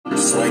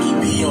Swaggy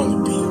B on the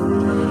beat.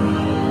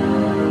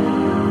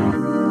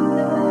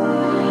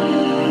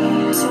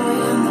 Sorry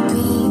on the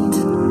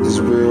beat. It's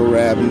real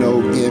rap,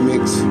 no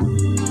gimmicks.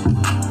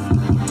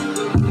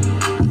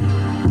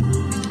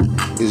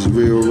 It's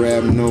real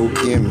rap, no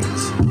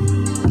gimmicks.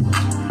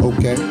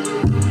 Okay,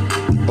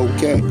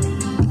 okay.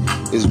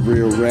 It's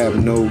real rap,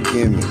 no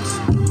gimmicks.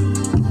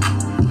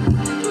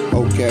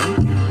 Okay.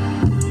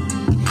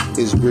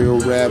 It's real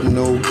rap,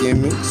 no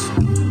gimmicks.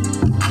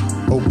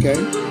 Okay,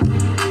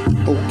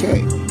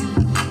 okay.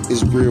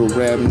 It's real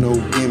rap, no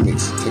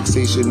gimmicks.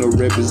 Taxation, no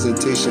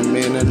representation,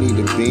 man, I need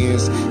a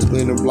Benz.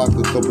 Split a block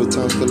a couple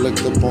times,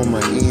 collect up on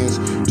my ends.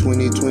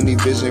 20/20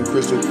 vision,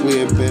 crystal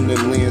clear, bend the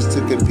lens.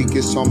 Took a peek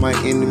and saw my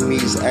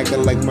enemies,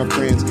 acting like my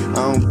friends.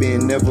 I don't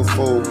bend, never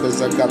fold,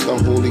 cause I got the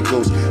Holy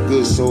Ghost.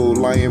 Good soul,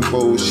 lion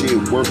bold, shit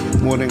worth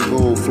more than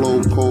gold.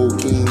 Flow cold,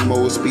 king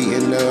mode,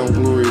 speeding the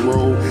glory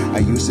roll. I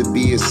used to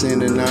be a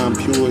sinner, now I'm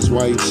pure as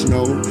white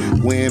snow.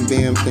 Wham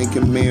bam,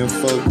 thinking man,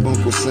 fuck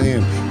Uncle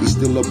Sam. He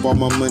still up all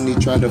my money,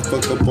 try to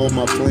fuck up all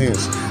my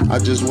plans. I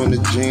just wanna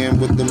jam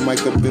with the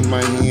mic up in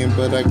my hand,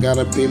 but I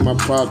gotta pay my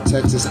prop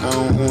taxes, I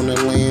don't own the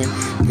land.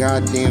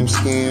 Goddamn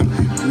scam,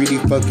 greedy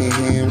fucking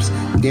hams.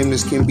 Damn,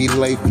 this can be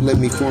life, let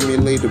me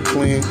formulate a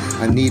plan.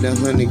 I need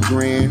 100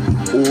 grand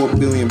or $1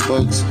 billion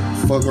bucks.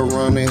 Fuck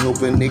around and hope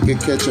a nigga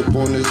catch up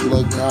on this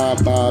luck. I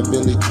buy a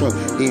Billy truck,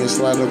 then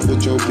slide up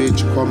with your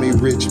bitch. Call me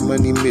Rich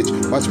Money Mitch.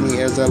 Watch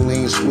me as I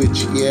lane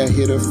switch. Yeah,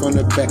 hit her from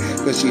the back,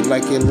 cause she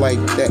like it like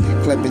that.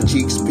 Clapping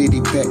cheeks,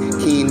 pity pat.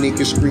 Keen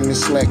nigga screaming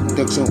slack.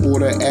 Ducks in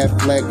order,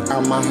 Aflac.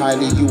 I'm a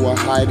hidey, you a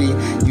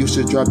hidey. Used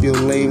to drop your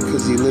lane,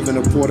 cause he live in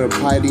a porta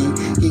potty.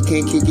 He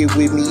can't kick it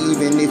with me,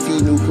 even if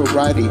he knew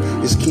karate.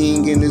 It's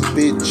king in this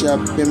bitch, up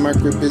in my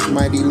grip is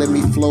mighty. Let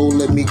me flow,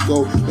 let me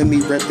go, let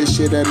me rap the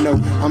shit I know.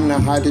 I'm the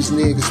hottest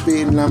nigga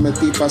spittin', I'm a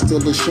thief, I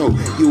steal a show.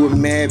 You a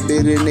mad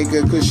bitter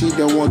nigga, cause she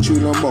don't want you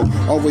no more.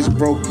 Always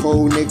broke,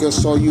 poor nigga,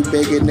 saw you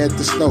begging at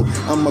the store.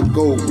 I'ma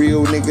go,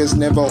 real niggas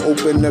never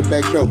open the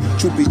back door.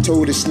 Truth be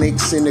told, the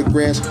snakes in the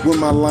grass with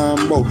my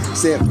lawnmower.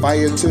 Set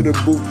fire to the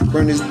booth,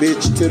 burn this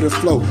bitch to the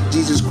floor.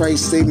 Jesus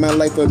Christ saved my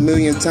life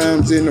 1,000,000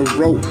 times in a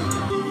row.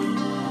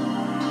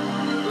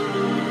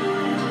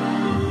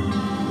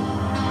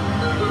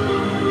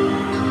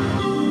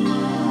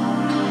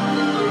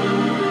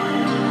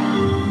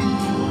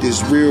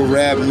 This real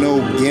rap,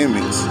 no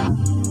gimmicks.